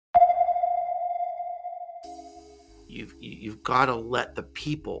you've got to let the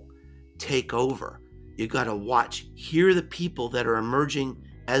people take over. You got to watch, hear the people that are emerging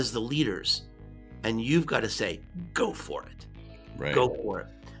as the leaders, and you've got to say, go for it. Right. Go for it.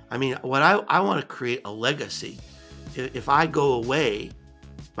 I mean, what I want to create a legacy. If I go away,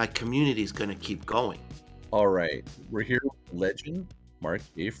 my community is going to keep going. All right. We're here with legend Mark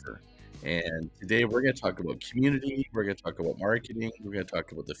Schaefer. And today we're going to talk about community. We're going to talk about marketing. We're going to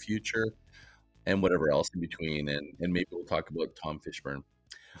talk about the future and whatever else in between. And maybe we'll talk about Tom Fishburne.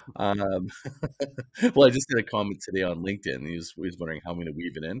 Well, I just got a comment today on LinkedIn. He was wondering how I'm going to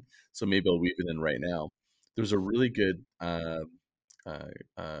weave it in. So maybe I'll weave it in right now. There's a really good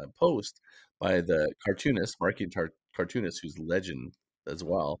post by the cartoonist, marketing cartoonist, who's legend as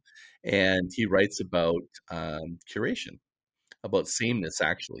well. And he writes about curation, about sameness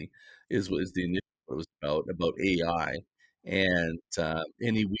actually, is the initial what it was about AI. And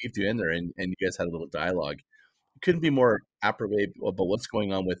he weaved you in there and you guys had a little dialogue. Couldn't be more appropriate about what's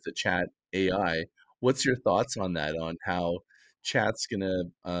going on with the chat AI. What's your thoughts on that, on how chat's gonna,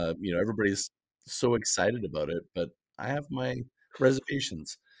 everybody's so excited about it, but I have my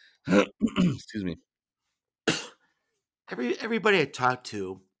reservations. Excuse me. Everybody I talk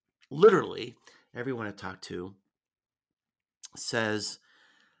to, literally everyone I talk to, says,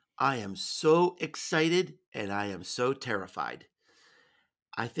 I am so excited and I am so terrified.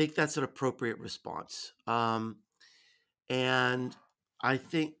 I think that's an appropriate response. And I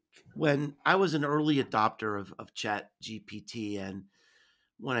think when I was an early adopter of Chat GPT, and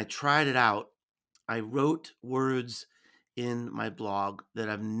when I tried it out, I wrote words in my blog that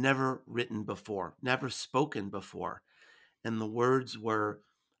I've never written before, never spoken before. And the words were,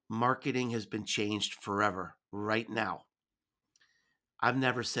 marketing has been changed forever, right now. I've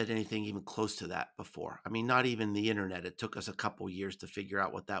never said anything even close to that before. I mean, not even the internet. It took us a couple years to figure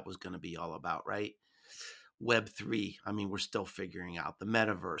out what that was going to be all about, right? Web3, I mean, we're still figuring out. The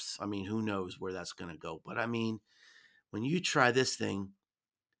metaverse, I mean, who knows where that's going to go. But I mean, when you try this thing,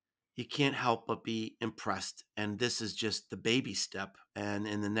 you can't help but be impressed. And this is just the baby step. And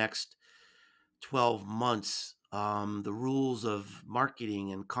in the next 12 months, the rules of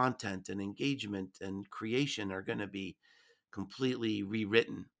marketing and content and engagement and creation are going to be completely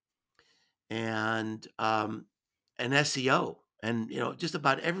rewritten. And SEO, and just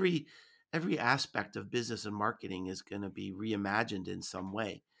about every aspect of business and marketing is going to be reimagined in some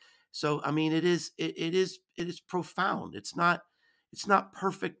way. So I mean, it is profound. It's not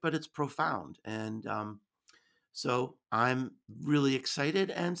perfect, but it's profound. And so I'm really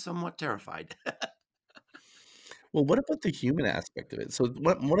excited and somewhat terrified. Well, what about the human aspect of it? So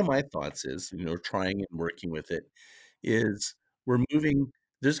one of my thoughts is, trying and working with it is we're moving.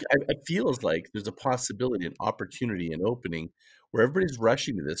 It feels like there's a possibility, an opportunity, an opening where everybody's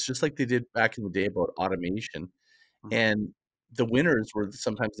rushing to this, just like they did back in the day about automation. And the winners were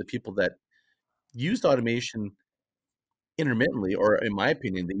sometimes the people that used automation intermittently, or in my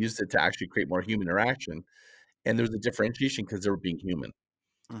opinion, they used it to actually create more human interaction. And there was a differentiation because they were being human.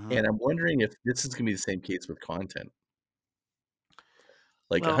 Mhm. And I'm wondering if this is going to be the same case with content,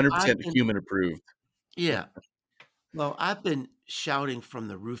 like Well, 100% human approved. yeah. Well, I've been shouting from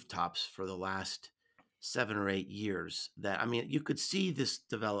the rooftops for the last 7 or 8 years that, I mean, you could see this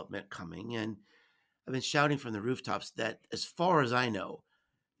development coming. And I've been shouting from the rooftops that, as far as I know,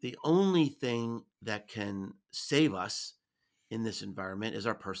 the only thing that can save us in this environment is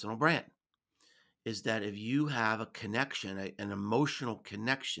our personal brand. Is that if you have a connection, an emotional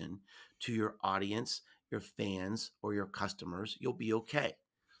connection to your audience, your fans, or your customers, you'll be okay.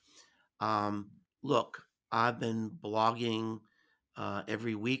 Look, I've been blogging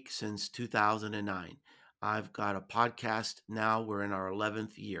every week since 2009. I've got a podcast now. We're in our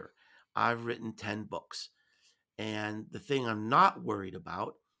 11th year. I've written 10 books. And the thing I'm not worried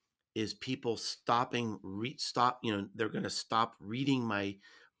about is people they're going to stop reading my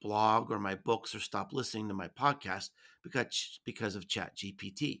blog or my books or stop listening to my podcast because of Chat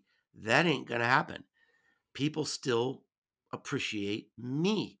GPT. That ain't going to happen. People still appreciate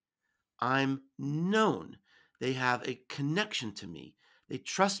me. I'm known. They have a connection to me. They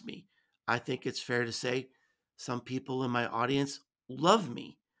trust me. I think it's fair to say some people in my audience love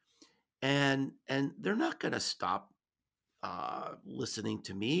me, and they're not going to stop listening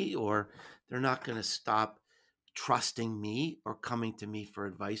to me, or they're not going to stop trusting me or coming to me for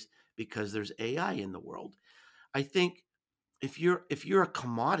advice because there's AI in the world. I think if you're a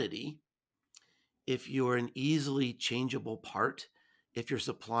commodity, if you're an easily changeable part, if you're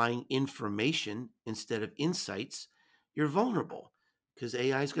supplying information instead of insights, you're vulnerable because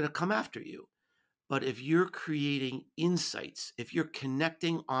AI is going to come after you. But if you're creating insights, if you're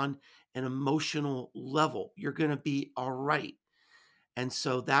connecting on an emotional level, you're going to be all right. And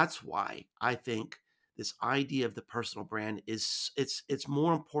so that's why I think this idea of the personal brand is it's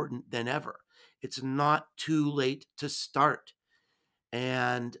more important than ever. It's not too late to start.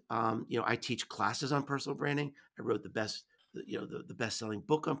 And I teach classes on personal branding. I wrote the best-selling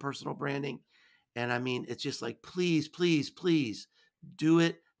book on personal branding. And I mean, it's just like, please, please, please do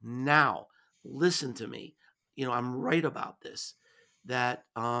it now. Listen to me. I'm right about this. That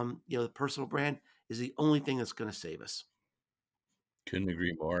the personal brand is the only thing that's going to save us. Couldn't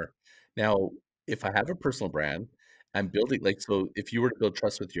agree more. Now, if I have a personal brand, I'm building like so if you were to build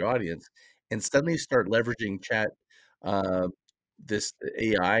trust with your audience and suddenly start leveraging chat, uh, this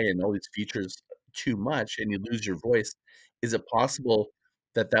AI and all these features too much and you lose your voice, is it possible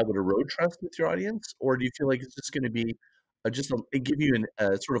that that would erode trust with your audience? Or do you feel like it's just going to be it give you an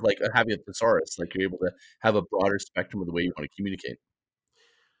sort of like having a thesaurus, like you're able to have a broader spectrum of the way you want to communicate?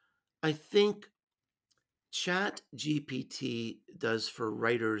 I think Chat GPT does for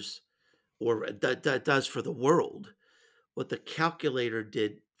writers, or that does for the world what the calculator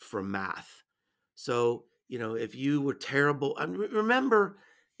did for math. So, if you were terrible, I mean, remember,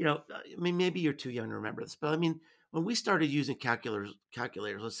 I mean, maybe you're too young to remember this, but I mean, when we started using calculators,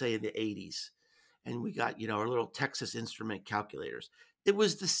 let's say in the 80s, and we got, our little Texas Instrument calculators, it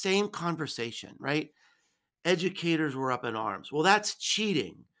was the same conversation, right? Educators were up in arms. Well, that's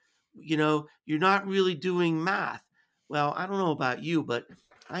cheating. You're not really doing math. Well, I don't know about you, but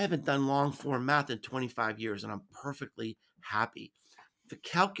I haven't done long form math in 25 years and I'm perfectly happy. The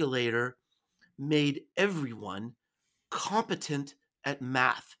calculator made everyone competent at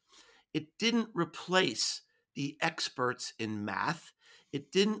math. It didn't replace the experts in math.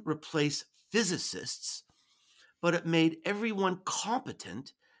 It didn't replace physicists, but it made everyone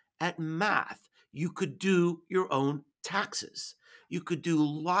competent at math. You could do your own taxes. You could do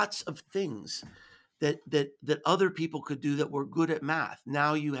lots of things that other people could do that were good at math.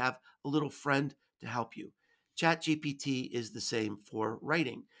 Now you have a little friend to help you. ChatGPT is the same for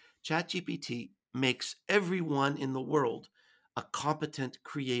writing. ChatGPT makes everyone in the world a competent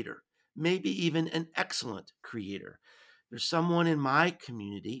creator, maybe even an excellent creator. There's someone in my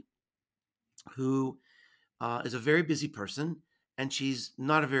community who is a very busy person, and she's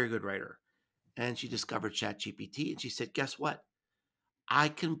not a very good writer. And she discovered ChatGPT, and she said, "Guess what? I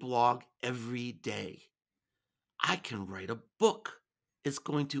can blog every day. I can write a book. It's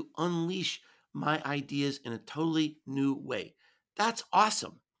going to unleash my ideas in a totally new way. That's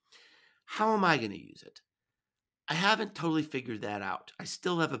awesome. How am I going to use it? I haven't totally figured that out. I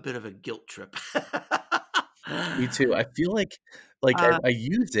still have a bit of a guilt trip." Me too. I feel like uh, I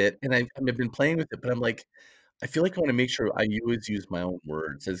use it and I've been playing with it, but I'm like, I feel like I wanna make sure I always use my own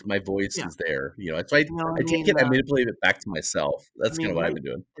words as my voice yeah, is there, so I I take mean, it, I manipulate it back to myself. I That's kinda mean, what I've right? been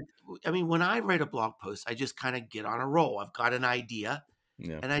doing. I mean, when I write a blog post, I just kind of get on a roll. I've got an idea,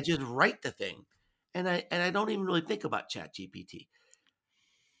 Yeah. and I just write the thing, and I don't even really think about Chat GPT.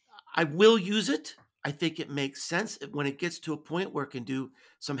 I will use it. I think it makes sense when it gets to a point where it can do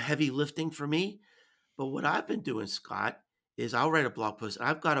some heavy lifting for me. But what I've been doing, Scott, is I'll write a blog post, and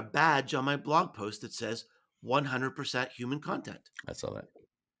I've got a badge on my blog post that says 100% human content. I saw that.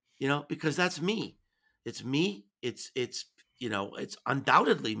 Because that's me. It's me. It's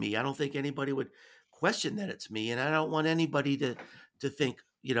undoubtedly me. I don't think anybody would question that it's me, and I don't want anybody to think,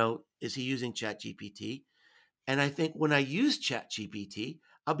 is he using Chat GPT? And I think when I use Chat GPT,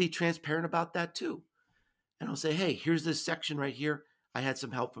 I'll be transparent about that too. And I'll say, hey, here's this section right here. I had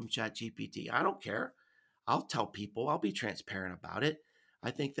some help from Chat GPT. I don't care. I'll tell people. I'll be transparent about it.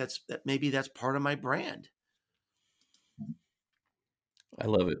 I think that maybe that's part of my brand. I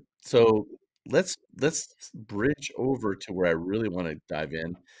love it. So, let's bridge over to where I really wanna dive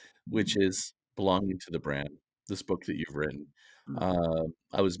in, which is belonging to the brand, this book that you've written. Mm.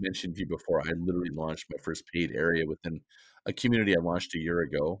 I was mentioned to you before, I literally launched my first paid area within a community I launched a year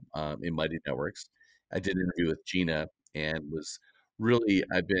ago, in Mighty Networks. I did an interview with Gina and was really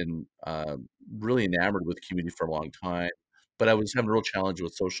I've been, really enamored with community for a long time, but I was having a real challenge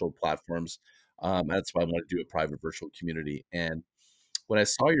with social platforms, that's why I wanted to do a private virtual community, and when I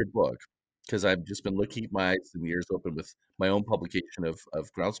saw your book, because I've just been looking at my eyes and ears open with my own publication of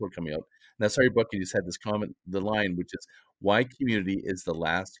Groundswell coming out, and I saw your book, and you just had this comment, the line, which is, "Why community is the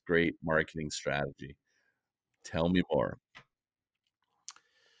last great marketing strategy." Tell me more.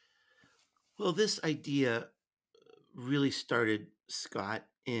 Well, this idea really started, Scott,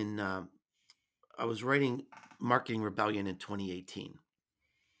 in I was writing Marketing Rebellion in 2018.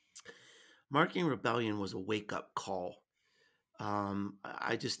 Marketing Rebellion was a wake up call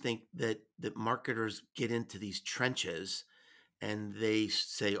I just think that marketers get into these trenches and they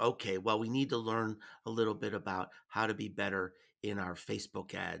say, okay, well, we need to learn a little bit about how to be better in our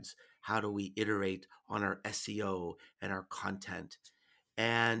Facebook ads. How do we iterate on our SEO and our content?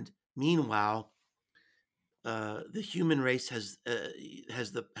 And meanwhile, the human race has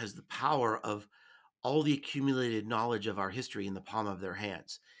the power of all the accumulated knowledge of our history in the palm of their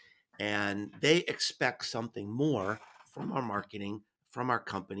hands, and they expect something more from our marketing, from our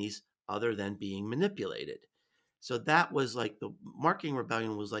companies, other than being manipulated. So that was like the marketing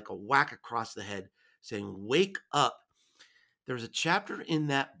rebellion was like a whack across the head saying, wake up. There's a chapter in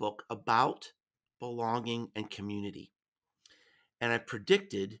that book about belonging and community. And I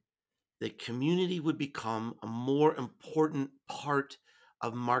predicted that community would become a more important part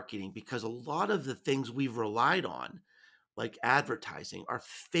of marketing because a lot of the things we've relied on, like advertising, are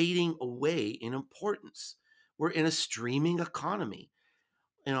fading away in importance. We're in a streaming economy.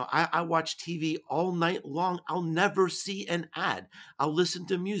 I watch TV all night long. I'll never see an ad. I'll listen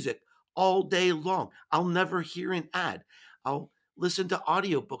to music all day long. I'll never hear an ad. I'll listen to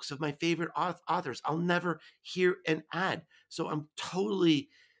audiobooks of my favorite authors. I'll never hear an ad. So I'm totally,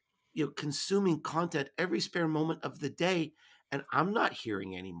 consuming content every spare moment of the day, and I'm not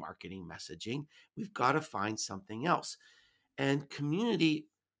hearing any marketing messaging. We've got to find something else. And community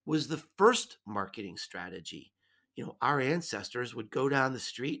was the first marketing strategy. Our ancestors would go down the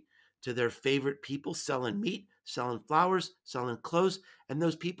street to their favorite people selling meat, selling flowers, selling clothes, and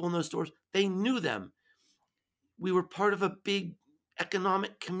those people in those stores, they knew them. We were part of a big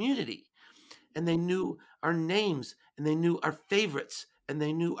economic community, and they knew our names, and they knew our favorites, and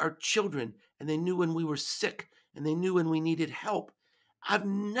they knew our children, and they knew when we were sick, and they knew when we needed help. I've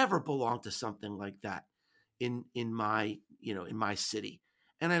never belonged to something like that in my city,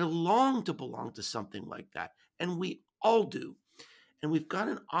 and I long to belong to something like that, and we all do. And we've got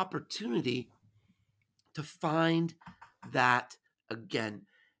an opportunity to find that again.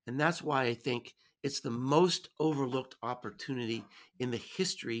 And that's why I think it's the most overlooked opportunity in the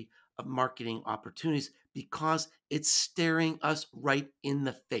history of marketing opportunities, because it's staring us right in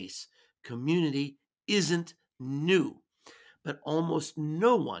the face. Community isn't new, but almost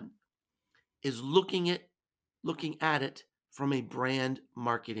no one is looking at it from a brand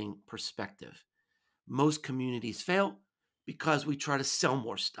marketing perspective. Most communities fail because we try to sell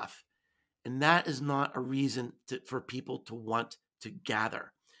more stuff. And that is not a reason for people to want to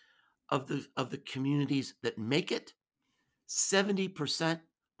gather. Of the communities that make it, 70%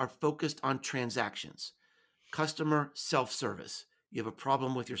 are focused on transactions, customer self-service. You have a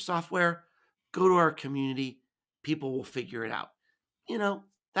problem with your software, go to our community, people will figure it out.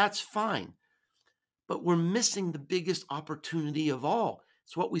 That's fine. But we're missing the biggest opportunity of all.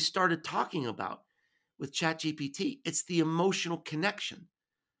 It's what we started talking about with ChatGPT. It's the emotional connection.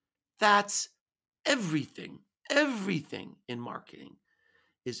 That's everything. Everything in marketing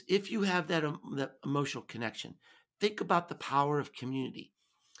is if you have that emotional connection. Think about the power of community.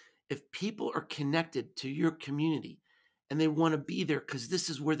 If people are connected to your community and they want to be there because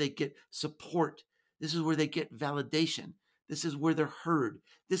this is where they get support, this is where they get validation, this is where they're heard,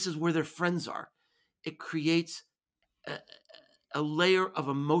 this is where their friends are, it creates a layer of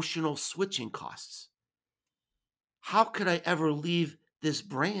emotional switching costs. How could I ever leave this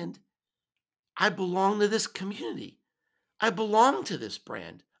brand? I belong to this community. I belong to this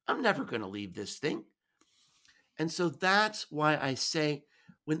brand. I'm never going to leave this thing. And so that's why I say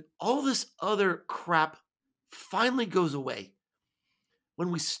when all this other crap finally goes away,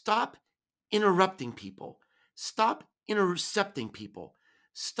 when we stop interrupting people, stop intercepting people,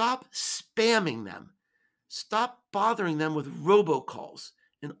 stop spamming them, stop bothering them with robocalls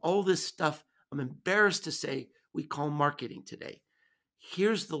and all this stuff I'm embarrassed to say we call marketing today.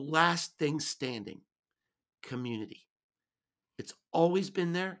 Here's the last thing standing: community. It's always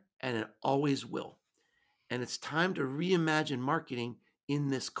been there and it always will. And it's time to reimagine marketing in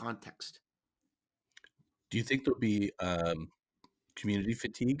this context. Do you think there'll be community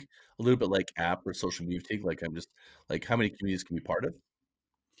fatigue, a little bit like app or social media fatigue? Like I'm just like how many communities can be part of?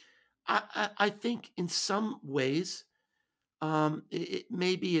 I think in some ways,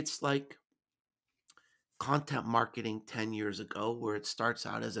 maybe it's like content marketing 10 years ago, where it starts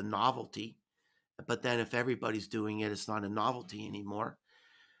out as a novelty, but then if everybody's doing it, it's not a novelty anymore.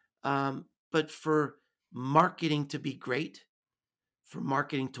 But for marketing to be great, for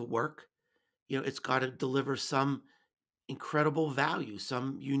marketing to work, it's got to deliver some incredible value,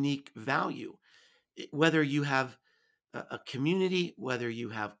 some unique value. Whether you have a community, whether you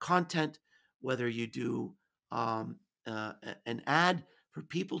have content, whether you do an ad, for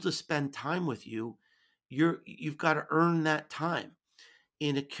people to spend time with you, You've got to earn that time.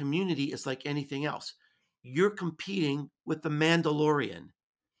 In a community, it's like anything else. You're competing with the Mandalorian.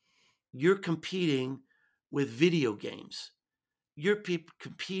 You're competing with video games. You're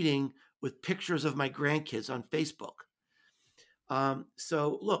competing with pictures of my grandkids on Facebook.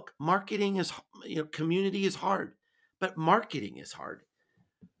 So look, marketing is, community is hard, but marketing is hard.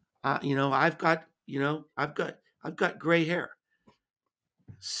 I've got gray hair,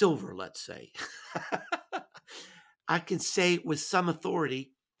 silver, let's say. I can say with some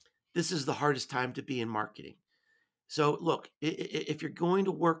authority, this is the hardest time to be in marketing. So look, if you're going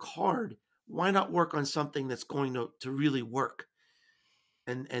to work hard, why not work on something that's going to really work?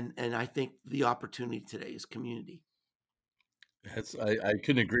 And I think the opportunity today is community. I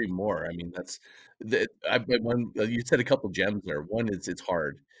couldn't agree more. I mean, that's one you said a couple gems there. One is it's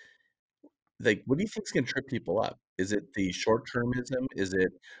hard. Like, what do you think's gonna trip people up? Is it the short termism? Is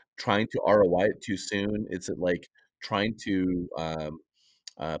it trying to ROI it too soon? Is it like trying to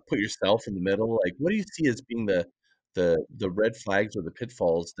put yourself in the middle? Like, what do you see as being the red flags or the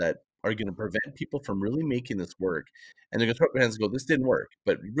pitfalls that are going to prevent people from really making this work? And they're going to throw up their hands and go, "This didn't work,"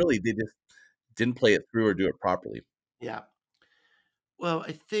 but really they just didn't play it through or do it properly. Yeah. Well,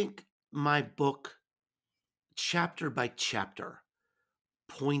 I think my book, chapter by chapter,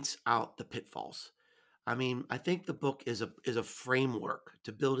 points out the pitfalls. I mean, I think the book is a framework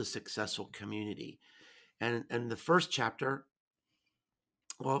to build a successful community. And the first chapter,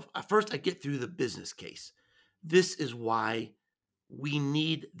 well, first I get through the business case. This is why we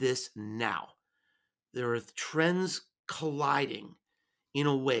need this now. There are trends colliding in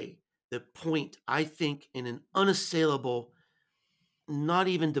a way that point, I think, in an unassailable, not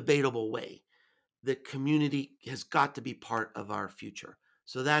even debatable way, that community has got to be part of our future.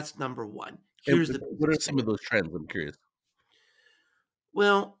 So that's number one. And Here's the what are business some case. of those trends? I'm curious.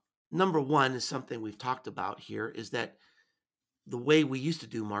 Well, number one is something we've talked about here, is that the way we used to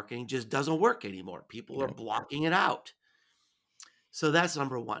do marketing just doesn't work anymore. People are Yeah. blocking it out. So that's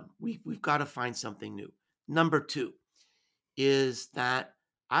number one. We've got to find something new. Number two is that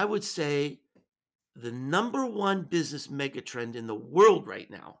I would say the number one business megatrend in the world right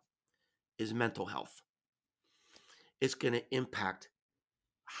now is mental health. It's going to impact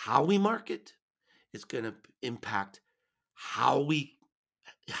how we market. It's going to impact how we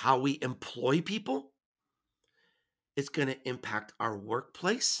employ people. It's going to impact our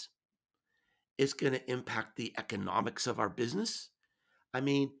workplace. It's going to impact the economics of our business. I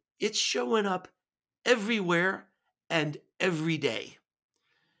mean, it's showing up everywhere and every day.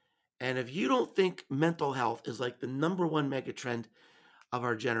 And if you don't think mental health is like the number one megatrend of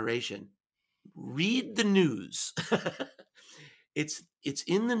our generation, read the news. It's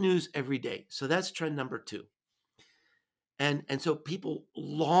in the news every day. So that's trend number two. And so people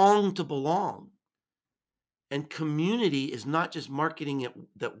long to belong. And community is not just marketing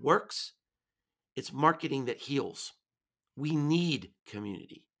that works, it's marketing that heals. We need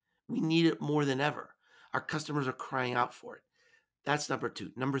community. We need it more than ever. Our customers are crying out for it. That's number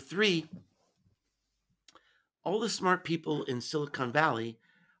two. Number three, all the smart people in Silicon Valley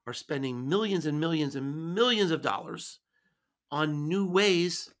are spending millions and millions and millions of dollars on new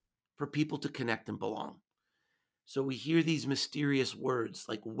ways for people to connect and belong. So we hear these mysterious words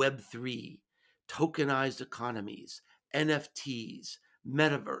like Web3, tokenized economies, NFTs,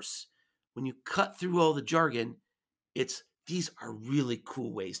 metaverse. When you cut through all the jargon, these are really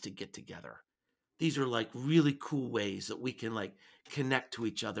cool ways to get together. These are like really cool ways that we can like connect to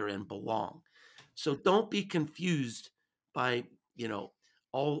each other and belong. So don't be confused by,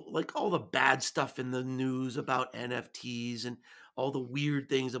 all the bad stuff in the news about NFTs and all the weird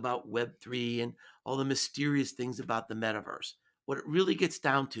things about Web3 and all the mysterious things about the metaverse. What it really gets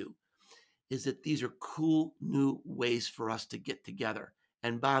down to is that these are cool new ways for us to get together.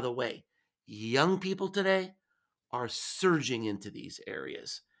 And by the way, young people today are surging into these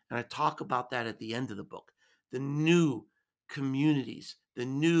areas. And I talk about that at the end of the book. The new communities, the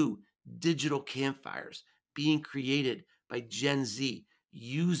new digital campfires being created by Gen Z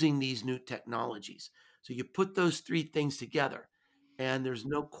using these new technologies. So you put those three things together, and there's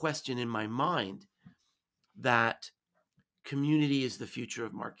no question in my mind that community is the future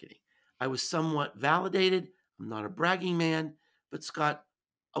of marketing. I was somewhat validated. I'm not a bragging man, but Scott,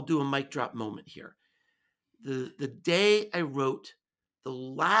 I'll do a mic drop moment here. The day I wrote the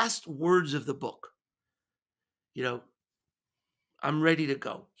last words of the book, you know, I'm ready to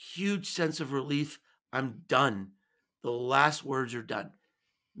go. Huge sense of relief. I'm done. The last words are done.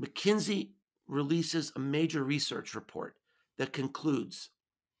 McKinsey releases a major research report that concludes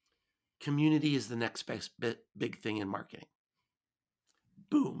community is the next big thing in marketing.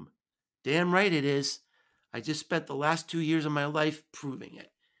 Boom. Damn right it is. I just spent the last 2 years of my life proving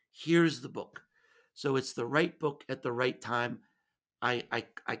it. Here's the book. So it's the right book at the right time. I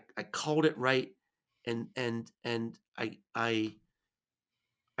called it right, and I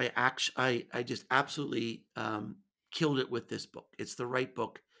just absolutely killed it with this book. It's the right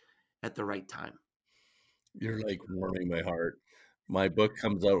book at the right time. You're like warming my heart. My book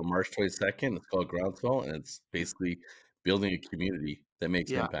comes out on March 22nd. It's called Groundswell, and it's basically building a community that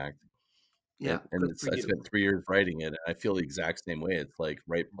makes Yeah, impact. yeah, And good it's for I you. spent 3 years writing it, and I feel the exact same way. It's like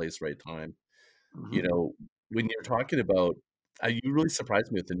right place, right time. You Hmm. know, when you're talking about you really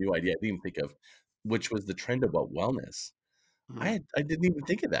surprised me with the new idea I didn't even think of, which was the trend about wellness. Hmm. I didn't even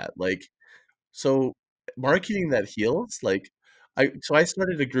think of that. Like, so marketing that heals, like I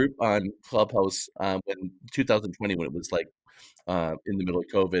started a group on Clubhouse, in 2020 when it was like, in the middle of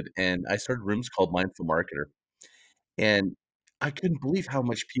COVID, and I started rooms called Mindful Marketer, and I couldn't believe how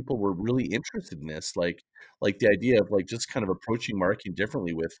much people were really interested in this, like the idea of, like, just kind of approaching marketing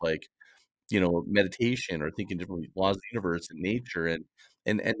differently with, like, meditation or thinking differently, laws of the universe and nature, and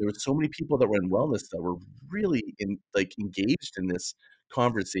there were so many people that were in wellness that were really engaged in this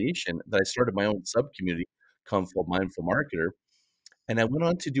conversation that I started my own sub community called Mindful Marketer, and I went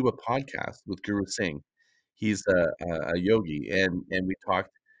on to do a podcast with Guru Singh. He's a yogi, and we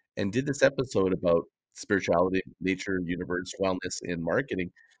talked and did this episode about spirituality, nature, universe, wellness, and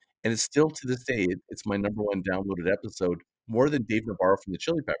marketing. And it's still to this day, it's my number one downloaded episode, more than Dave Navarro from the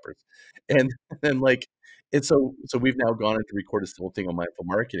Chili Peppers. And and like, so we've now gone on to record this whole thing on mindful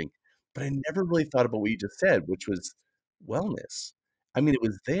marketing. But I never really thought about what you just said, which was wellness. I mean, it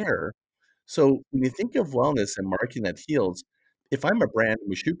was there. So when you think of wellness and marketing that heals, if I'm a brand,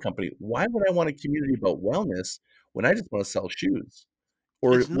 I'm a shoe company, why would I want a community about wellness when I just want to sell shoes?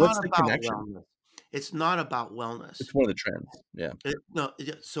 Or It's not what's the about connection? wellness. It's not about wellness. It's one of the trends. Yeah. No.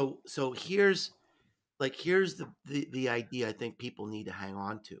 So here's the idea I think people need to hang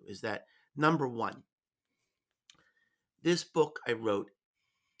on to is that number one, this book I wrote,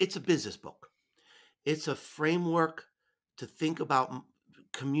 it's a business book. It's a framework to think about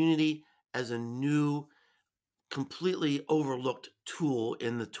community as a new, completely overlooked tool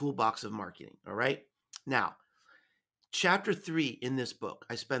in the toolbox of marketing. All right. Now, chapter 3 in this book,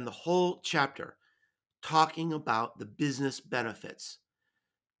 I spend the whole chapter talking about the business benefits.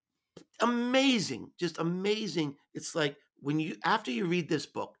 Amazing, just amazing. It's like when you, after you read this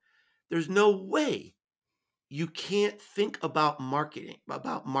book, there's no way you can't think about marketing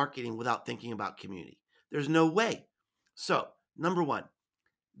without thinking about community. There's no way. So, number one,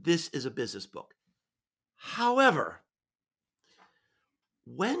 this is a business book. However,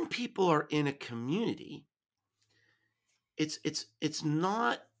 when people are in a community, it's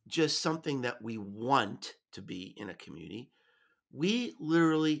not just something that we want to be in a community. We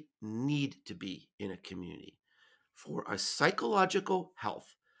literally need to be in a community for our psychological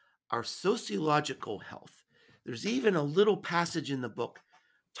health, our sociological health. There's even a little passage in the book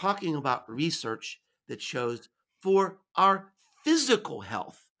talking about research that shows for our physical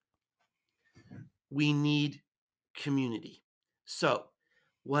health, we need community. So,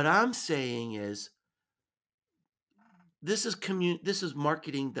 what I'm saying is this is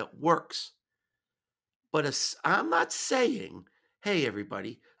marketing that works. But I'm not saying, hey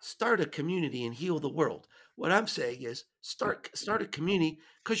everybody, start a community and heal the world. What I'm saying is start a community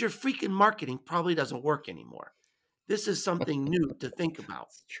because your freaking marketing probably doesn't work anymore. This is something new to think about.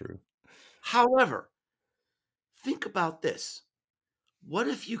 It's true. However, think about this. What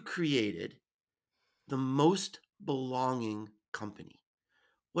if you created the most belonging company?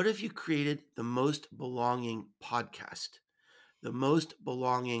 What if you created the most belonging podcast, the most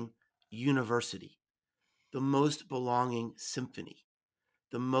belonging university, the most belonging symphony,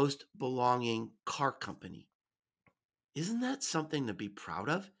 the most belonging car company? Isn't that something to be proud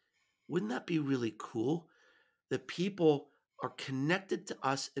of? Wouldn't that be really cool? That people are connected to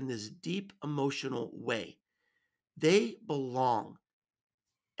us in this deep emotional way. They belong.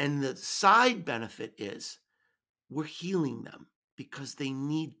 And the side benefit is we're healing them because they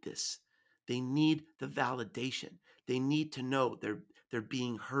need this. They need the validation. They need to know they're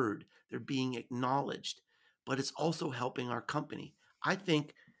being heard, they're being acknowledged. But it's also helping our company. I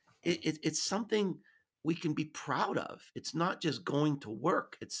think it's something we can be proud of. It's not just going to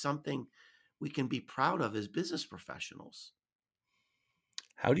work. It's something we can be proud of as business professionals.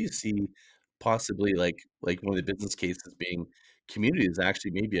 How do you see possibly like one of the business cases being community is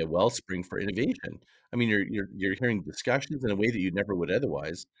actually maybe a wellspring for innovation? I mean, you're hearing discussions in a way that you never would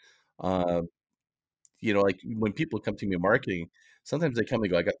otherwise. Uh, like when people come to me in marketing, sometimes they come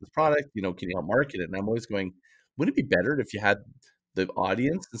and go, "I got this product, can you help market it?" And I'm always going, "Wouldn't it be better if you had the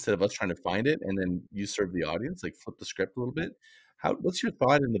audience instead of us trying to find it, and then you serve the audience, like flip the script a little bit. What's your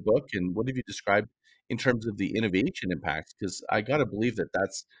thought in the book, and what have you described in terms of the innovation impacts? Because I gotta believe that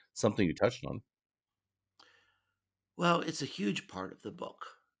that's something you touched on. Well, it's a huge part of the book.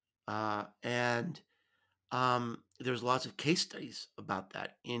 And there's lots of case studies about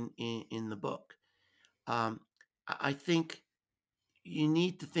that in the book. Um, I think you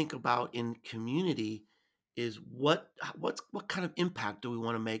need to think about in community is what kind of impact do we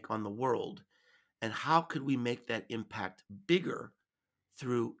want to make on the world, and how could we make that impact bigger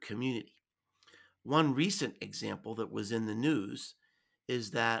through community? One recent example that was in the news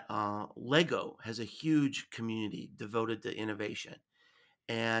is that Lego has a huge community devoted to innovation.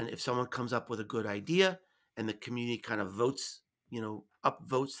 And if someone comes up with a good idea and the community kind of votes,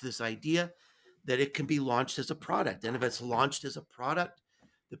 upvotes this idea, that it can be launched as a product. And if it's launched as a product,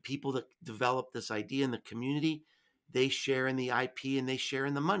 the people that develop this idea in the community, they share in the IP and they share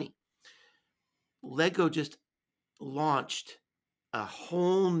in the money. Lego just launched a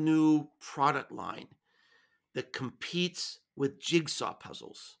whole new product line that competes with jigsaw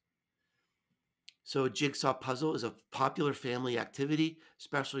puzzles. So, a jigsaw puzzle is a popular family activity,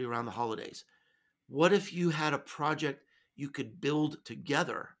 especially around the holidays. What if you had a project you could build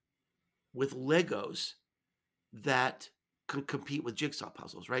together with Legos that could compete with jigsaw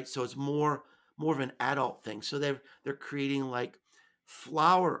puzzles, right? So it's more of an adult thing. So they're creating like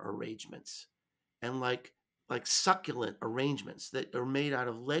flower arrangements and like succulent arrangements that are made out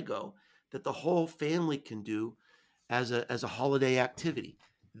of Lego that the whole family can do as a holiday activity.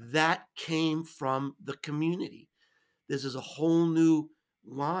 That came from the community. This is a whole new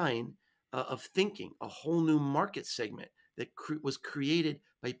line of thinking, a whole new market segment that was created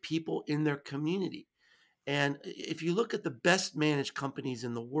by people in their community. And if you look at the best managed companies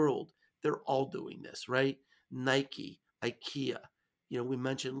in the world, they're all doing this, right? Nike, IKEA, we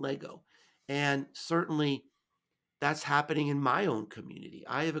mentioned Lego. And certainly that's happening in my own community.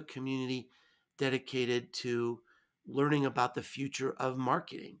 I have a community dedicated to learning about the future of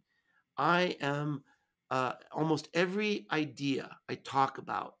marketing. I am almost every idea I talk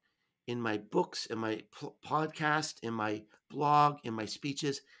about in my books, in my podcast, in my blog, in my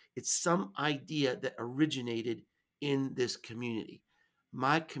speeches, it's some idea that originated in this community.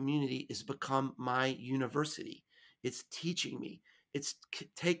 My community has become my university. It's teaching me, it's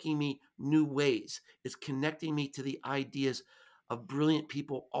taking me new ways, it's connecting me to the ideas of brilliant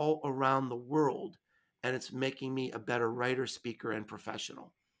people all around the world, and it's making me a better writer, speaker, and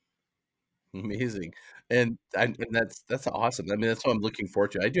professional. Amazing, and that's awesome. I mean, that's what I'm looking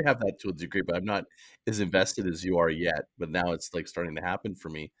forward to. I do have that to a degree, but I'm not as invested as you are yet. But now it's like starting to happen for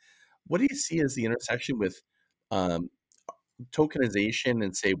me. What do you see as the intersection with um, tokenization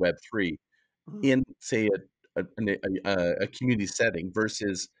and say Web3 Mhm. in say a community setting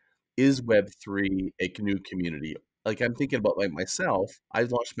versus is Web3 a new community? Like I'm thinking about like myself. I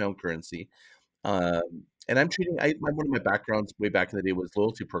launched my own currency. And I'm treating one of my backgrounds way back in the day was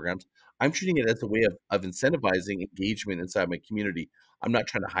loyalty programs. I'm treating it as a way of incentivizing engagement inside my community. I'm not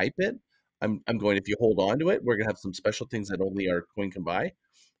trying to hype it. I'm going, if you hold on to it, we're gonna have some special things that only our coin can buy,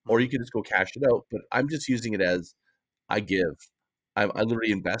 or you Mhm. can just go cash it out. But I'm just using it as I give. I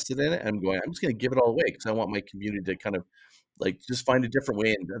literally invested in it. And I'm going, I'm just gonna give it all away because I want my community to kind of like just find a different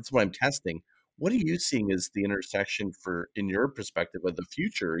way. And that's what I'm testing. What are you seeing as the intersection for in your perspective of the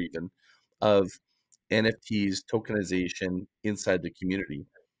future even of NFTs, tokenization inside the community?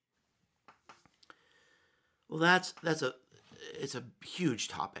 Well, it's a huge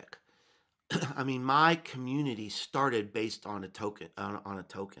topic. I mean, my community started based on a token on a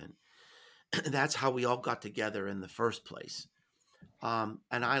token. That's how we all got together in the first place. And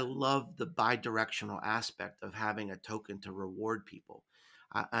I love the bi-directional aspect of having a token to reward people.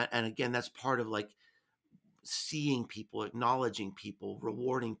 And again, that's part of like seeing people, acknowledging people,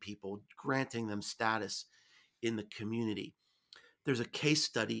 rewarding people, granting them status in the community. There's a case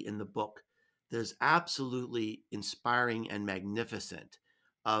study in the book that is absolutely inspiring and magnificent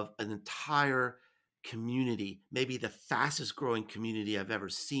of an entire community, maybe the fastest growing community I've ever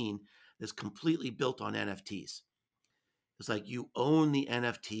seen, that's completely built on NFTs. It's like you own the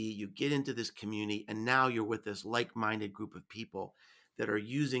NFT, you get into this community, and now you're with this like minded group of people that are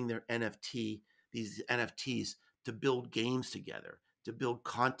using these NFTs to build games together, to build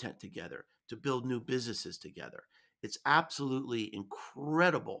content together, to build new businesses together. It's absolutely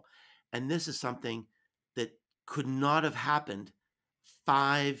incredible. And this is something that could not have happened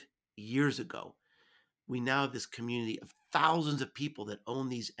 5 years ago. We now have this community of thousands of people that own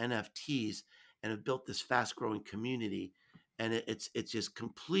these NFTs and have built this fast growing community. And it's just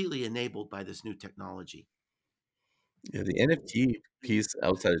completely enabled by this new technology. Yeah, the NFT piece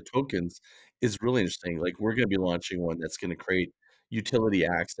outside of tokens is really interesting. Like, we're gonna be launching one that's gonna create utility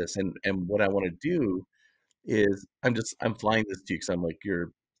access, and what I wanna do is I'm flying this to you because 'cause I'm like,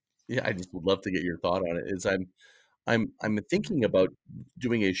 you're yeah, I just would love to get your thought on it, is I'm thinking about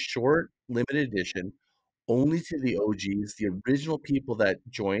doing a short limited edition only to the OGs, the original people that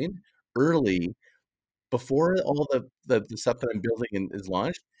joined early before all the stuff that I'm building is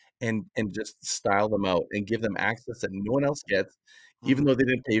launched, and just style them out and give them access that no one else gets, even Mhm. though they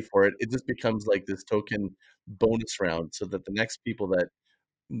didn't pay for it. It just becomes like this token bonus round so that the next people that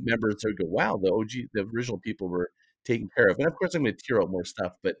members would go, "Wow, the original people were taken care of." And of course, I'm gonna tier out more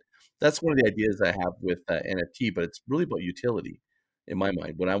stuff, but that's one of the ideas I have with NFT, but it's really about utility in my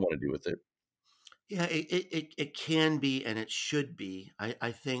mind, what I wanna do with it. Yeah, it can be and it should be.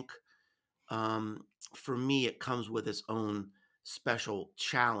 I think um, for me, it comes with its own special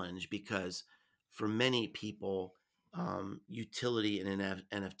challenge because for many people, utility in an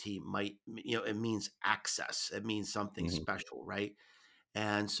NFT might, it means access. It means something Mhm. special, right?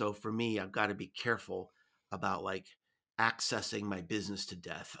 And so for me, I've got to be careful about like accessing my business to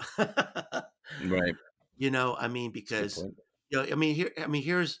death. Right. I mean, That's a good because, point.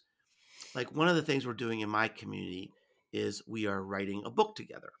 here's like one of the things we're doing in my community is we are writing a book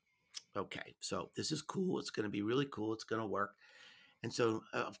together. Okay, so this is cool. It's going to be really cool. It's going to work. And so,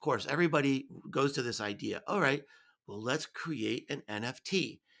 of course, everybody goes to this idea. All right, well, let's create an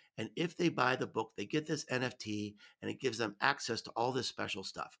NFT. And if they buy the book, they get this NFT and it gives them access to all this special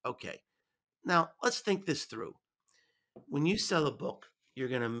stuff. Okay, now let's think this through. When you sell a book, you're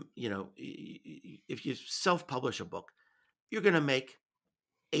going to, if you self publish a book, you're going to make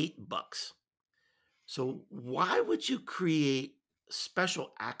 $8. So, why would you create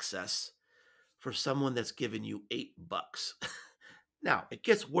special access for someone that's given you $8? Now, it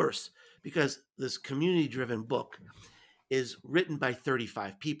gets worse because this community driven book is written by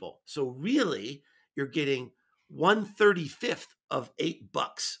 35 people. So really, you're getting 1/35 of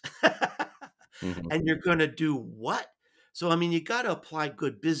 $8. Mhm. And you're going to do what? So, I mean, you got to apply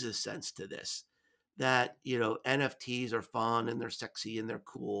good business sense to this that, NFTs are fun and they're sexy and they're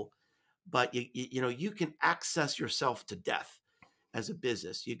cool, but you can access yourself to death as a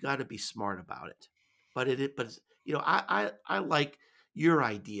business. You got to be smart about it. I like your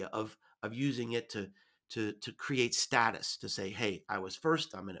idea of using it to create status to say, hey, I was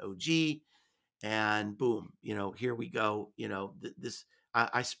first, I'm an OG, and boom, here we go. This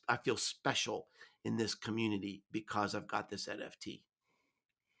I feel special in this community because I've got this NFT.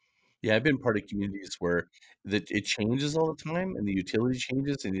 Yeah, I've been part of communities where it changes all the time and the utility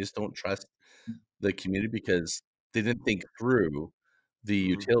changes, and you just don't trust the community because they didn't think through the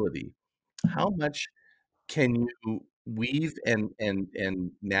Mhm. utility. How much can you weave and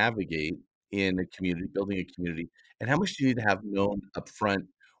navigate in a community, building a community, and how much do you need to have known upfront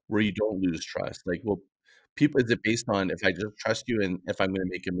where you don't lose trust? Like, well, people is it based on if I just trust you and if I'm gonna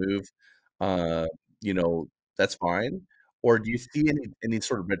make a move, uh, you know, that's fine? Or do you see any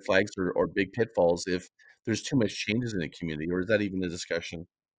sort of red flags or big pitfalls if there's too much changes in a community, or is that even a discussion?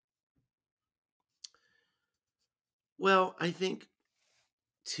 Well, I think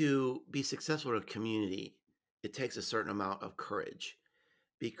to be successful in a community, it takes a certain amount of courage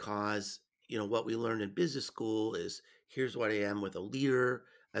because what we learned in business school is here's what I am with a leader.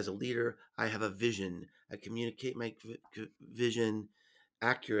 As a leader, I have a vision. I communicate my vision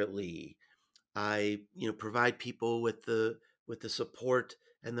accurately. I provide people with the support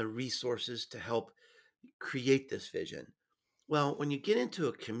and the resources to help create this vision. Well, when you get into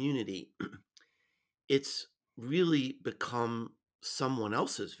a community, it's really become someone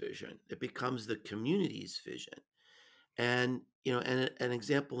else's vision. It becomes the community's vision. And an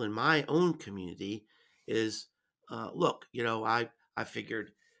example in my own community is, look, I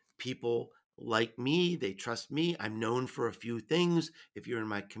figured people like me, they trust me. I'm known for a few things. If you're in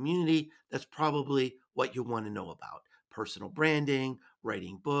my community, that's probably what you want to know about: personal branding,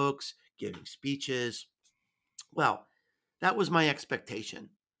 writing books, giving speeches. Well, that was my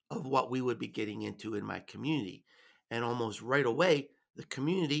expectation of what we would be getting into in my community. And almost right away, the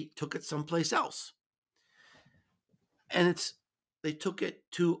community took it someplace else. And they took it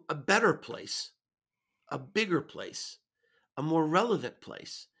to a better place, a bigger place, a more relevant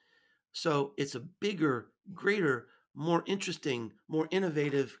place. So it's a bigger, greater, more interesting, more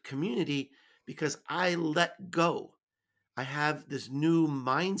innovative community because I let go. I have this new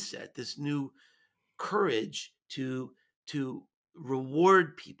mindset, this new courage to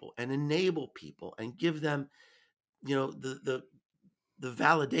reward people and enable people and give them, the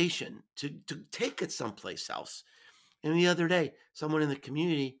validation to take it someplace else. And the other day, someone in the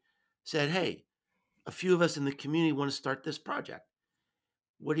community said, "Hey, a few of us in the community want to start this project.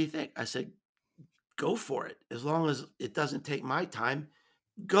 What do you think? I said, go for it. As long as it doesn't take my time,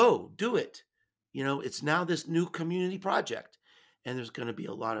 go do it. It's now this new community project, and there's going to be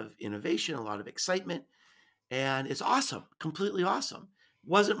a lot of innovation, a lot of excitement, and it's awesome, completely awesome.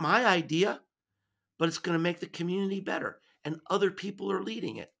 Wasn't my idea, but it's going to make the community better, and other people are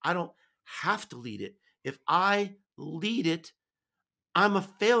leading it. I don't have to lead it. If I lead it, I'm a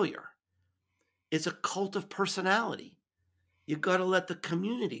failure. It's a cult of personality. You got to let the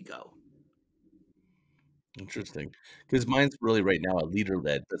community go. Interesting. Because mine's really right now a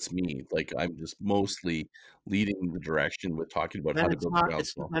leader-led, that's me, like, I'm just mostly leading the direction with talking about how Then to it's build the not.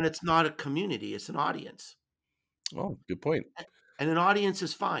 It's groundswell. then it's not a community. It's an audience, Oh, good point. and an audience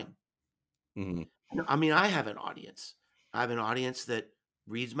is fine. Mhm. I mean, I have an audience. I have an audience that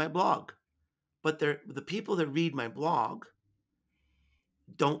reads my blog, but the people that read my blog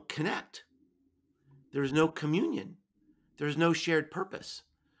don't connect. There's no communion. There's no shared purpose.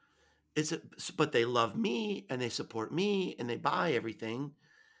 But they love me and they support me and they buy everything.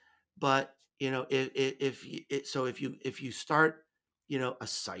 But if you start a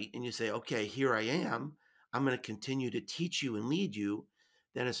site and you say, okay, here I am, I'm going to continue to teach you and lead you,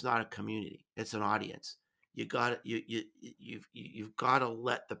 then it's not a community, it's an audience. You've got to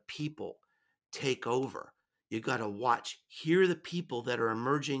let the people take over. You got to hear the people that are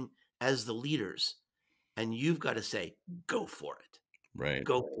emerging as the leaders, and you've got to say, go for it. Right.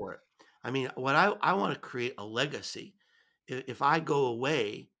 Go for it. I mean, what I want to create a legacy. If I go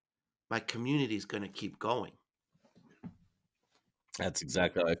away, my community is going to keep going. That's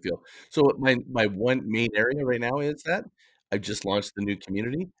exactly how I feel. So my one main area right now is that I've just launched the new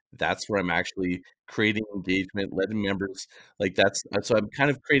community. That's where I'm actually creating engagement, letting members like so I'm kind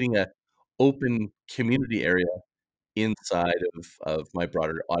of creating a open community area inside of my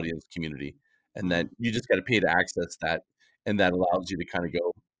broader audience community, and then Mhm, you just gotta pay to access that, and that allows you to kinda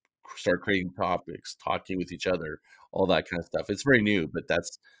go start creating topics, talking with each other, all that kind of stuff. It's very new, but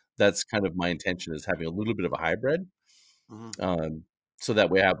that's kind of my intention is having a little bit of a hybrid, mhm, um, so that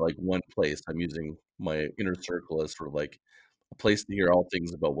way I have, like, one place. I'm using my inner circle as sort of like a place to hear all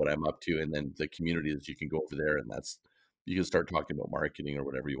things about what I'm up to, and then the community is you can go over there, and that's you can start talking about marketing or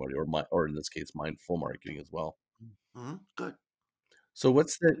whatever you want to, or in this case, mindful marketing as well. mhm, good. So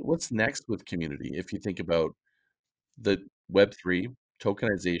what's next with community? If you think about the Web3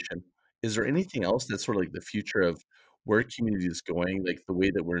 tokenization, is there anything else that's sort of like the future of where community is going, like the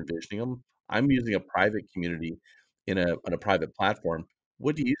way that we're envisioning them? I'm using a private community on a private platform.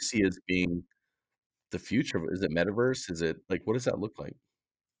 What do you see as being the future of it? Is it metaverse? Is it like what does that look like?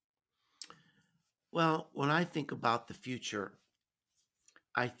 Well, when I think about the future,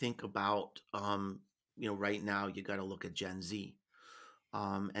 I think about right now you got to look at Gen Z,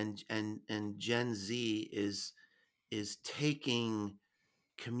 and Gen Z is taking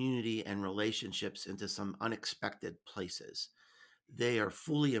community and relationships into some unexpected places. They are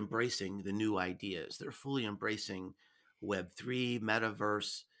fully embracing the new ideas. They're fully embracing Web3,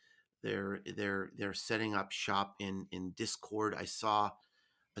 metaverse. They're setting up shop in Discord. I saw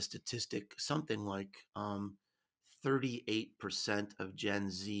a statistic, something like 38% of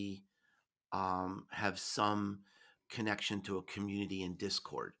Gen Z have some connection to a community in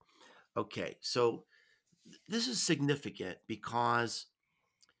Discord. Okay, so this is significant because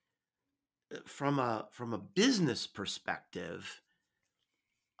from a business perspective,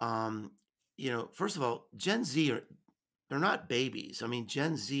 um, first of all, Gen Z they're not babies. I mean,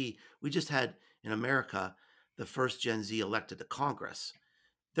 Gen Z, we just had in America the first Gen Z elected to Congress.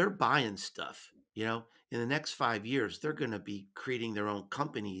 They're buying stuff. In the next 5 years, they're going to be creating their own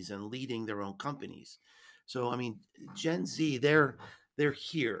companies and leading their own companies. So, I mean, Gen Z, they're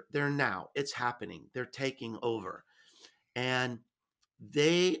here, they're now, it's happening, they're taking over, and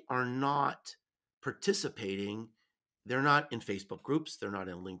they are not participating. They're not in Facebook groups. They're not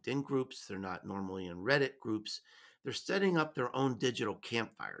in LinkedIn groups. They're not normally in Reddit groups. They're setting up their own digital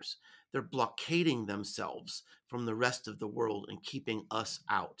campfires. They're blockading themselves from the rest of the world and keeping us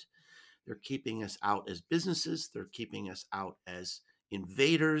out. They're keeping us out as businesses. They're keeping us out as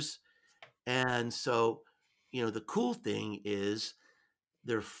invaders. And so, the cool thing is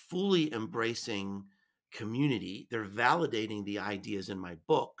they're fully embracing community. They're validating the ideas in my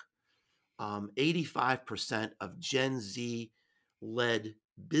book. 85% of Gen Z led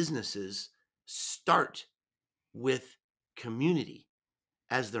businesses start with community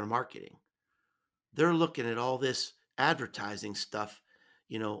as their marketing. They're looking at all this advertising stuff,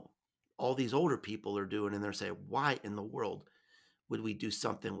 you know, all these older people are doing, and they're saying, why in the world would we do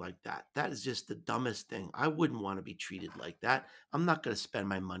something like that? That is just the dumbest thing. I wouldn't want to be treated like that. I'm not going to spend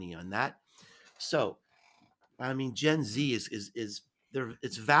my money on that. So, I mean, Gen Z is there.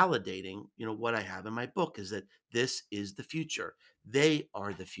 It's validating, what I have in my book is that this is the future. They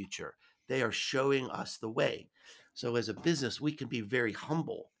are the future. They are showing us the way. So, as a business, we can be very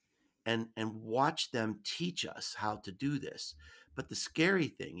humble and watch them teach us how to do this. But the scary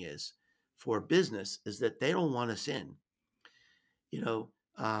thing is, for business, is that they don't want us in.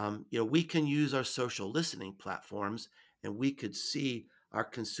 We can use our social listening platforms, and we could see our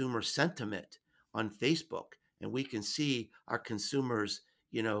consumer sentiment on Facebook, and we can see our consumers,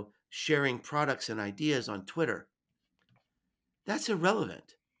 sharing products and ideas on Twitter. That's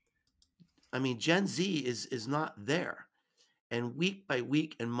irrelevant. I mean, Gen Z is not there. And week by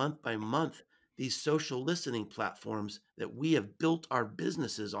week and month by month, these social listening platforms that we have built our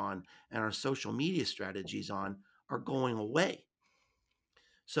businesses on and our social media strategies on are going away.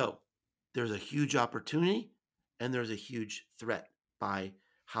 So there's a huge opportunity and there's a huge threat by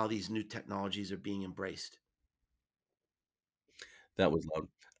how these new technologies are being embraced. That was loud.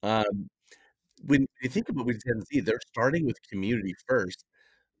 Um, when you think about with Gen Z, they're starting with community first.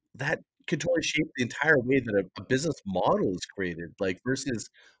 That could totally shape the entire way that a business model is created, like, versus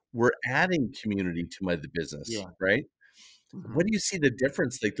we're adding community to the business, Yeah. right? hmm What do you see the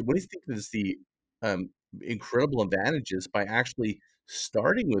difference? Like, what do you think is the um, incredible advantages by actually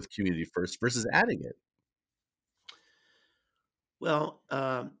starting with community first versus adding it? Well,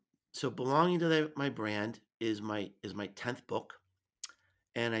 so belonging to my brand is my 10th book,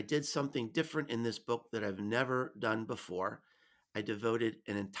 and I did something different in this book that I've never done before. I devoted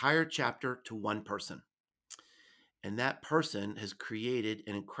an entire chapter to one person, and that person has created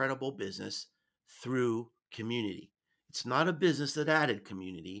an incredible business through community. It's not a business that added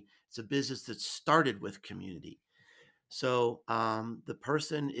community, it's a business that started with community. So the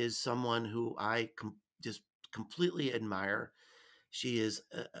person is someone who I just completely admire. She is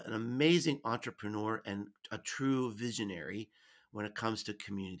an amazing entrepreneur and a true visionary when it comes to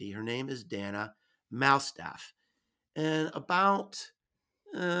community. Her name is Dana Malstaff. And about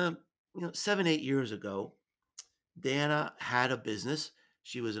 7, 8 years ago, Dana had a business.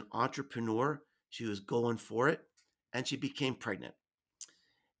 She was an entrepreneur. She was going for it, and she became pregnant.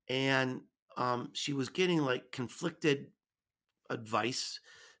 And she was getting like conflicted advice.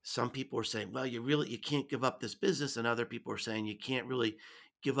 Some people were saying, "Well, you can't give up this business," and other people were saying, "You can't really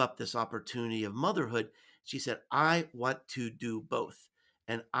give up this opportunity of motherhood." She said, "I want to do both,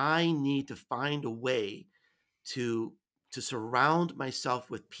 and I need to find a way to surround myself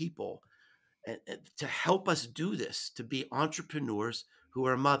with people and to help us do this, to be entrepreneurs who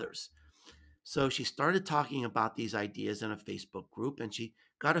are mothers." So she started talking about these ideas in a Facebook group, and she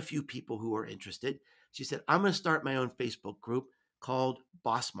got a few people who were interested. She said, "I'm going to start my own Facebook group called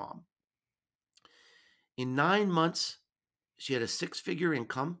Boss Mom." In 9 months, she had a six-figure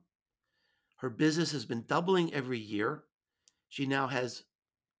income. Her business has been doubling every year. She now has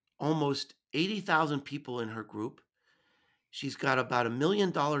almost 80,000 people in her group. She's got about $1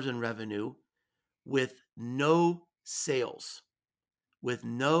 million in revenue with no sales, with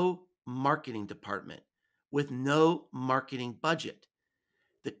no marketing department, with no marketing budget.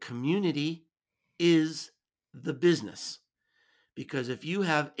 The community is the business. Because if you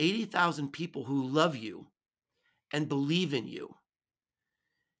have 80,000 people who love you and believe in you,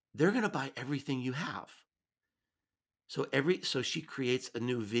 they're going to buy everything you have. So she creates a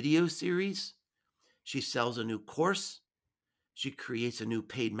new video series, she sells a new course, she creates a new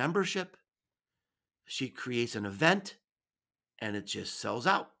paid membership, she creates an event, and it just sells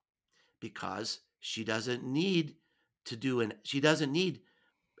out because she doesn't need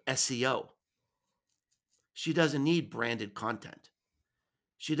SEO. She doesn't need branded content.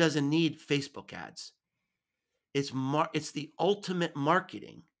 She doesn't need Facebook ads. It's the ultimate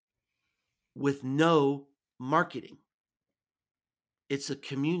marketing with no marketing. It's a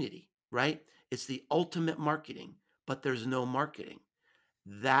community, right? It's the ultimate marketing, but there's no marketing.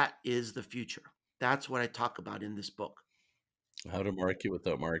 That is the future. That's what I talk about in this book. How to market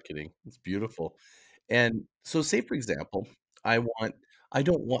without marketing. It's beautiful. And so, say for example, I want, I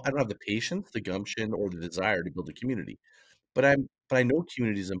don't have the patience, the gumption, or the desire to build a community. But I know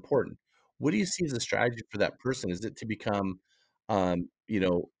community is important. What do you see as a strategy for that person? Is it to become, you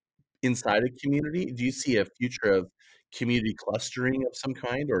know, inside a community? Do you see a future of community clustering of some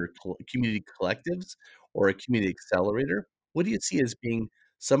kind, or community collectives, or a community accelerator? What do you see as being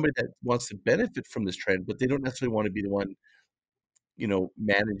somebody that wants to benefit from this trend, but they don't necessarily want to be the one,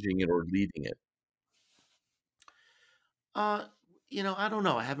 managing it or leading it? Uh, I don't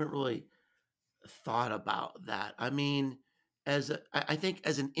know. I haven't really thought about that. I mean, I think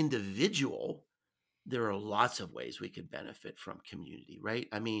as an individual, there are lots of ways we can benefit from community, right?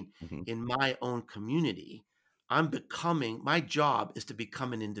 I mean, Mhm, in my own community, my job is to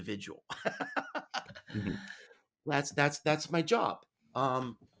become an individual. mhm. That's my job.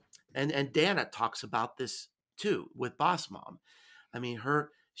 Um, and Dana talks about this too with Boss Mom. I mean,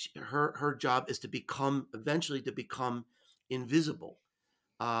 her job is to become eventually to become invisible,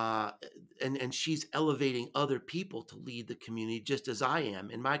 uh, and she's elevating other people to lead the community just as I am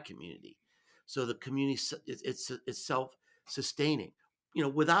in my community. So the community it's self sustaining. You know,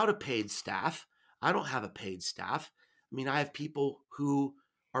 without a paid staff, I don't have a paid staff. I mean, I have people who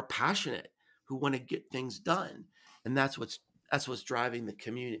are passionate, who want to get things done, and that's what's driving the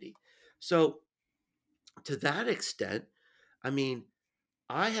community. So to that extent, I mean,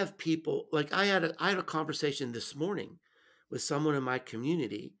 I have people like I had a conversation this morning with someone in my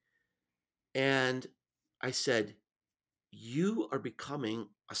community, and I said, "You are becoming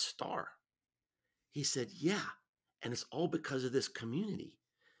a star." He said, "Yeah, and it's all because of this community,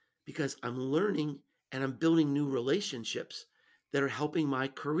 because I'm learning and I'm building new relationships that are helping my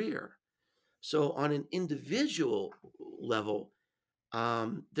career." So on an individual level,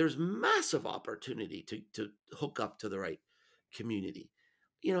 there's massive opportunity to hook up to the right community.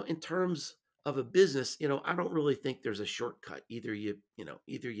 You know, in terms of a business, I don't really think there's a shortcut. Either you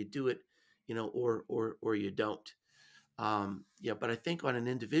do it, or you don't. Yeah, but I think on an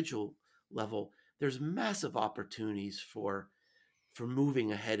individual level, there's massive opportunities for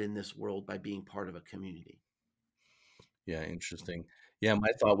moving ahead in this world by being part of a community. Yeah, interesting. Yeah, my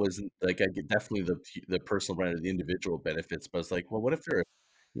thought was like I get definitely the personal brand or the individual benefits, but it's like, well, what if they're,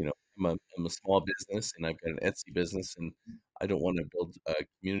 you know, I'm a small business and I've got an Etsy business and I don't want to build a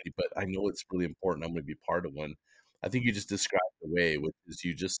community, but I know it's really important. I'm going to be part of one. I think you just described the way, which is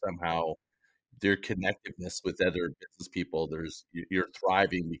you just somehow their connectiveness with other business people. You're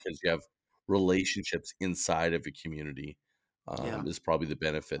thriving because you have relationships inside of a community. Yeah. Is probably the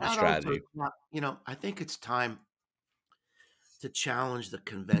benefit, the That also, strategy. I think it's time to challenge the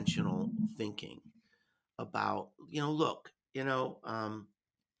conventional thinking about, look,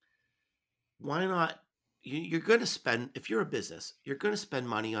 why not? You're going to spend, if you're a business, you're going to spend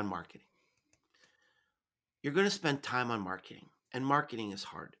money on marketing. You're going to spend time on marketing, and marketing is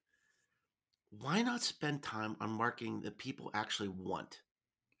hard. Why not spend time on marketing that people actually want?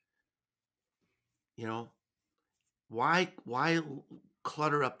 You know, why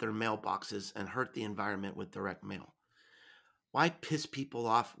clutter up their mailboxes and hurt the environment with direct mail? Why piss people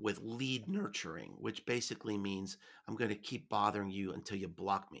off with lead nurturing, which basically means I'm going to keep bothering you until you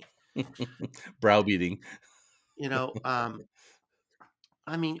block me? Browbeating. You know,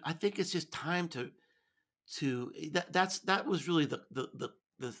 I mean, I think it's just time that was really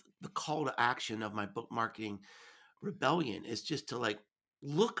the call to action of my book Marketing Rebellion, is just to like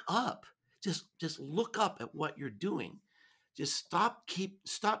look up, just look up at what you're doing. Just stop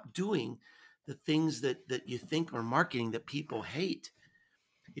doing the things that you think are marketing that people hate.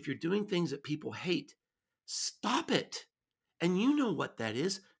 If you're doing things that people hate, stop it. And you know what that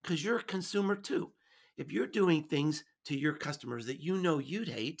is because you're a consumer too. If you're doing things to your customers that you know you'd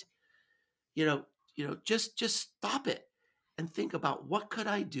hate, you know, just stop it and think about what could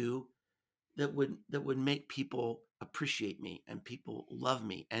I do that would make people appreciate me and people love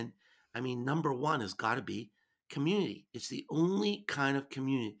me. And I mean, number one has got to be community. It's the only kind of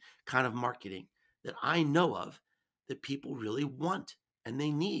community, kind of marketing that I know of that people really want and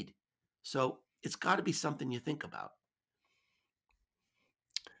they need. So it's got to be something you think about.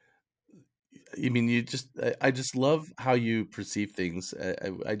 I mean, I just love how you perceive things.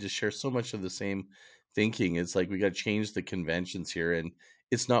 I just share so much of the same thinking. It's like we got to change the conventions here, and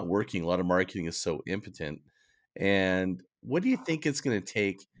it's not working. A lot of marketing is so impotent. And what do you think it's going to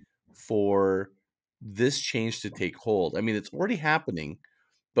take for this change to take hold? I mean, it's already happening,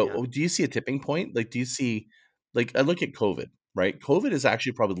 but Yeah. do you see a tipping point? Like, do you see, like, I look at COVID, right? COVID has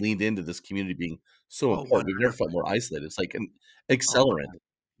actually probably leaned into this community being so Oh, important. We've never felt 100%. more isolated. It's like an Oh, accelerant. 100.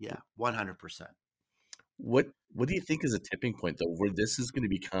 Yeah, 100%. What do you think is a tipping point though, where this is gonna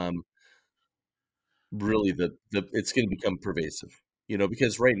become really the it's gonna become pervasive? You know,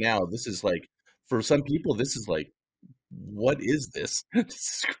 because right now, this is like for some people, this is like, "What is this?"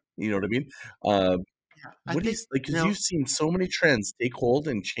 You know what I mean? Um, Yeah. I what do you think, like? Because you've seen so many trends take hold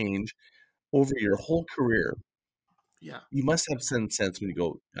and change over your whole career. yeah. You must have some sense when you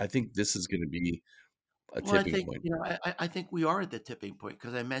go, "I think this is gonna be a Well, I tipping think, point." I think we are at the tipping point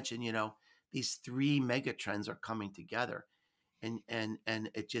because I mentioned, these three mega trends are coming together, and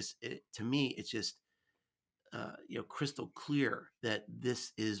to me, it's just crystal clear that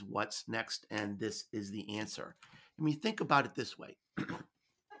this is what's next and this is the answer. I mean, think about it this way: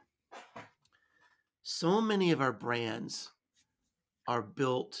 So many of our brands have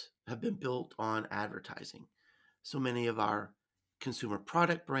been built on advertising. So many of our consumer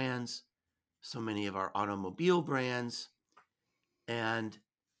product brands, so many of our automobile brands, and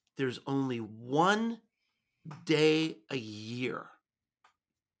there's only one day a year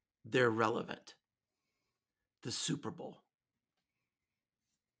they're relevant: the Super Bowl.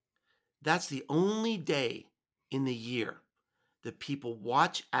 That's the only day in the year that people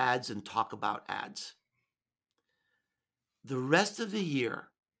watch ads and talk about ads. The rest of the year,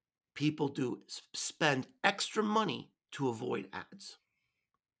 people do spend extra money to avoid ads.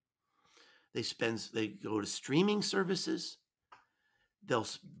 They go to streaming services, they'll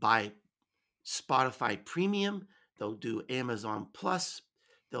buy Spotify Premium, they'll do Amazon Plus,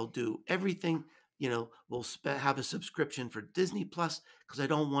 they'll do everything. We'll have a subscription for Disney Plus because I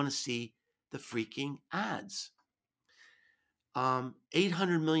don't want to see the freaking ads.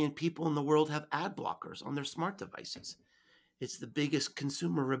 800 million people in the world have ad blockers on their smart devices. It's the biggest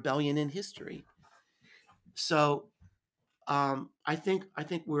consumer rebellion in history. So I think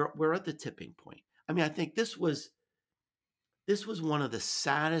we're at the tipping point. I mean, I think this was one of the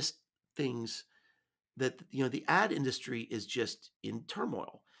saddest things that the ad industry is just in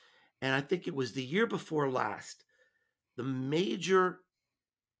turmoil. And I think it was the year before last, the major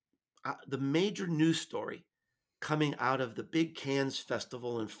news story coming out of the big Cannes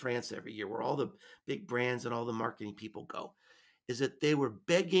festival in France every year, where all the big brands and all the marketing people go, is that they were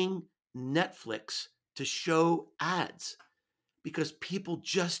begging Netflix to show ads because people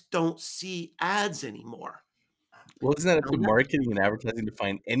just don't see ads anymore. Well, isn't that up to marketing and advertising to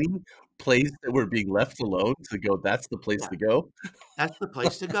find any place that we're being left alone to go, that's the place to go? That's the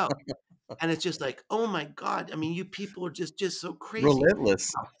place to go. And it's just like, oh my God. I mean, you people are just so crazy.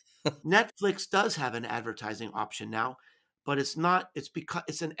 Relentless. Netflix does have an advertising option now, but it's because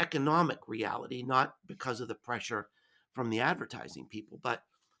it's an economic reality, not because of the pressure from the advertising people. But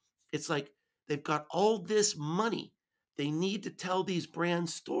it's like they've got all this money. They need to tell these brand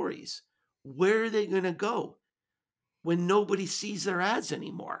stories. Where are they going to go when nobody sees their ads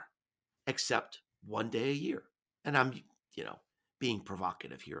anymore, except one day a year? And I'm, being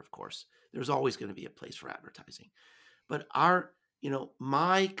provocative here, of course. There's always going to be a place for advertising. But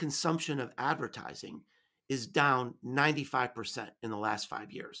my consumption of advertising is down 95% in the last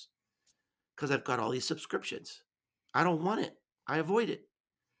 5 years because I've got all these subscriptions. I don't want it. I avoid it.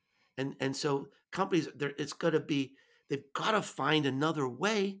 And so companies, they've got to find another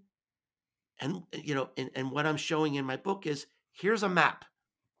way. And, and what I'm showing in my book is, here's a map.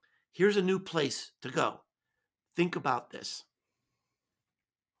 Here's a new place to go. Think about this.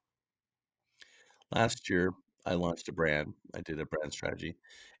 Last year, I launched a brand. I did a brand strategy.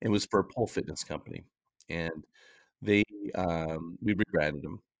 It was for a pole fitness company, and they we rebranded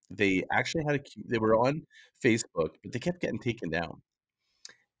them. They actually they were on Facebook, but they kept getting taken down.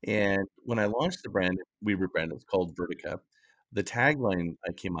 And when I launched the brand, we rebranded. It's called Vertica. The tagline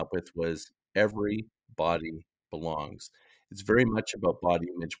I came up with was "Every body belongs." It's very much about body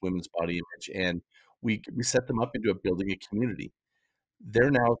image, women's body image, and we set them up into building a community. They're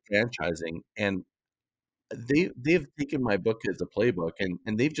now franchising, and they've taken my book as a playbook, and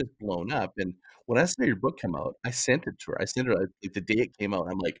they've just blown up. And when I saw your book come out, I sent it to her. I sent her like the day it came out.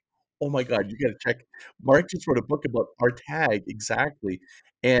 I'm like, oh my God, you got to check. Mark just wrote a book about our tag exactly,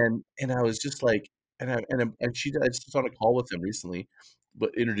 and I was just like, and I just was on a call with them recently,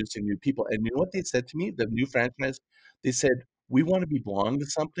 but introducing new people. And you know what they said to me? The new franchise, they said we want to be belong to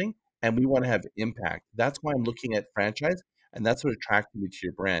something, and we want to have impact. That's why I'm looking at franchise, and that's what attracted me to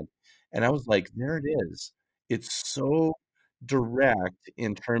your brand. And I was like, there it is. It's so direct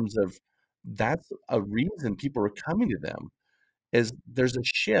in terms of that's a reason people are coming to them, is there's a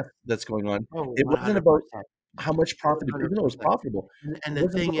shift that's going on. Oh, It wasn't about 100%. how much profit, even though it was 100%. profitable, And it the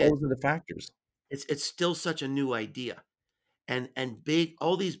wasn't thing about is, all those other factors. it's still such a new idea. And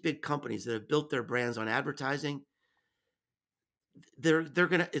all these big companies that have built their brands on advertising,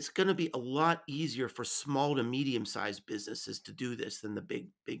 it's gonna be a lot easier for small to medium sized businesses to do this than the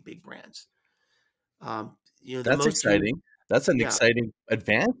big brands. The That's most you exciting. That's an Yeah, exciting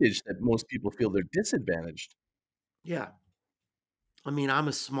advantage that most people feel they're disadvantaged. yeah. I mean, I'm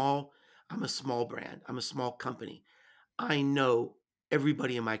a small brand. I'm a small company. I know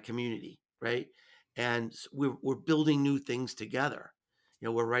everybody in my community, right? And we're building new things together.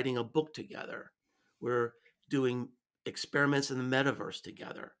 We're writing a book together. We're doing experiments in the metaverse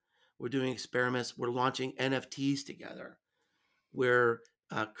together. We're doing experiments. We're launching NFTs together. We're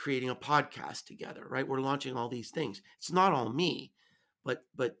creating a podcast together, right? We're launching all these things. It's not all me, but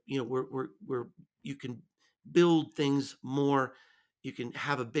we're you can build things more you can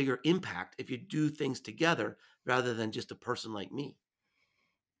have a bigger impact if you do things together rather than just a person like me.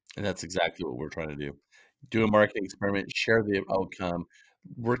 And that's exactly what we're trying to do. Do a marketing experiment, share the outcome,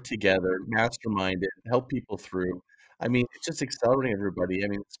 work together, mastermind it, help people through. I mean, it's just accelerating everybody. I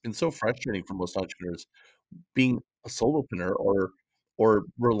mean, it's been so frustrating for most entrepreneurs being a solopreneur or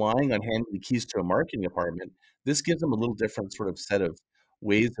relying on handing the keys to a marketing department. This gives them a little different sort of set of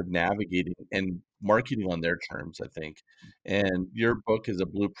ways of navigating and marketing on their terms, I think. And your book is a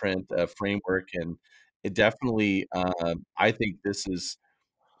blueprint, a framework, and it definitely, I think this is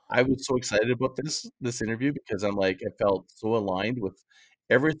I was so excited about this interview because I'm like, I felt so aligned with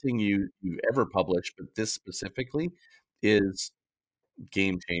everything you've ever published, but this specifically is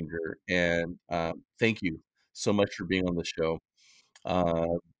game changer. And thank you so much for being on the show.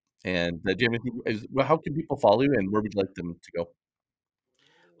 Uh, and do you have anything? Well, how can people follow you, and where would you like them to go?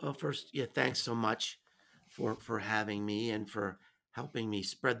 Well, first, yeah, thanks so much for having me and for helping me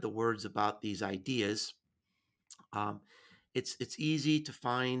spread the words about these ideas. Um, it's easy to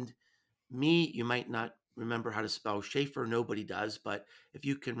find me. You might not remember how to spell Schaefer. Nobody does, but if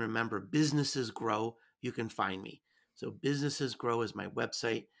you can remember Businesses Grow, you can find me. So Businesses Grow is my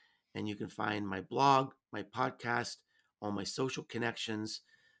website, and you can find my blog, my podcast, all my social connections.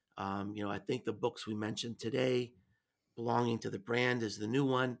 I think the books we mentioned today, Belonging to the Brand is the new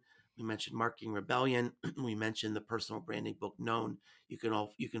one. We mentioned Marketing Rebellion. We mentioned the personal branding book Known. You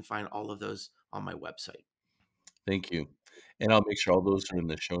can find all of those on my website. Thank you. And I'll make sure all those are in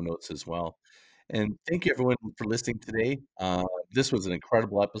the show notes as well. And thank you everyone for listening today. This was an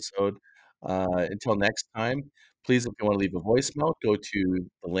incredible episode. Until next time, please, if you want to leave a voicemail, go to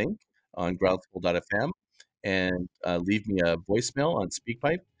the link on groundswell.fm and leave me a voicemail on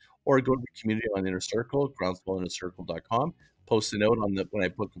SpeakPipe, or go to the community on Inner Circle, groundswellinnercircle.com. Post a note on when I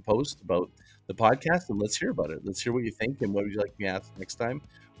put the post about the podcast, and let's hear about it. Let's hear what you think and what would you like me to ask next time,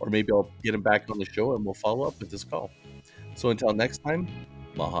 or maybe I'll get him back on the show and we'll follow up with this call. So until next time,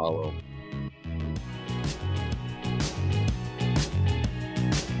 mahalo.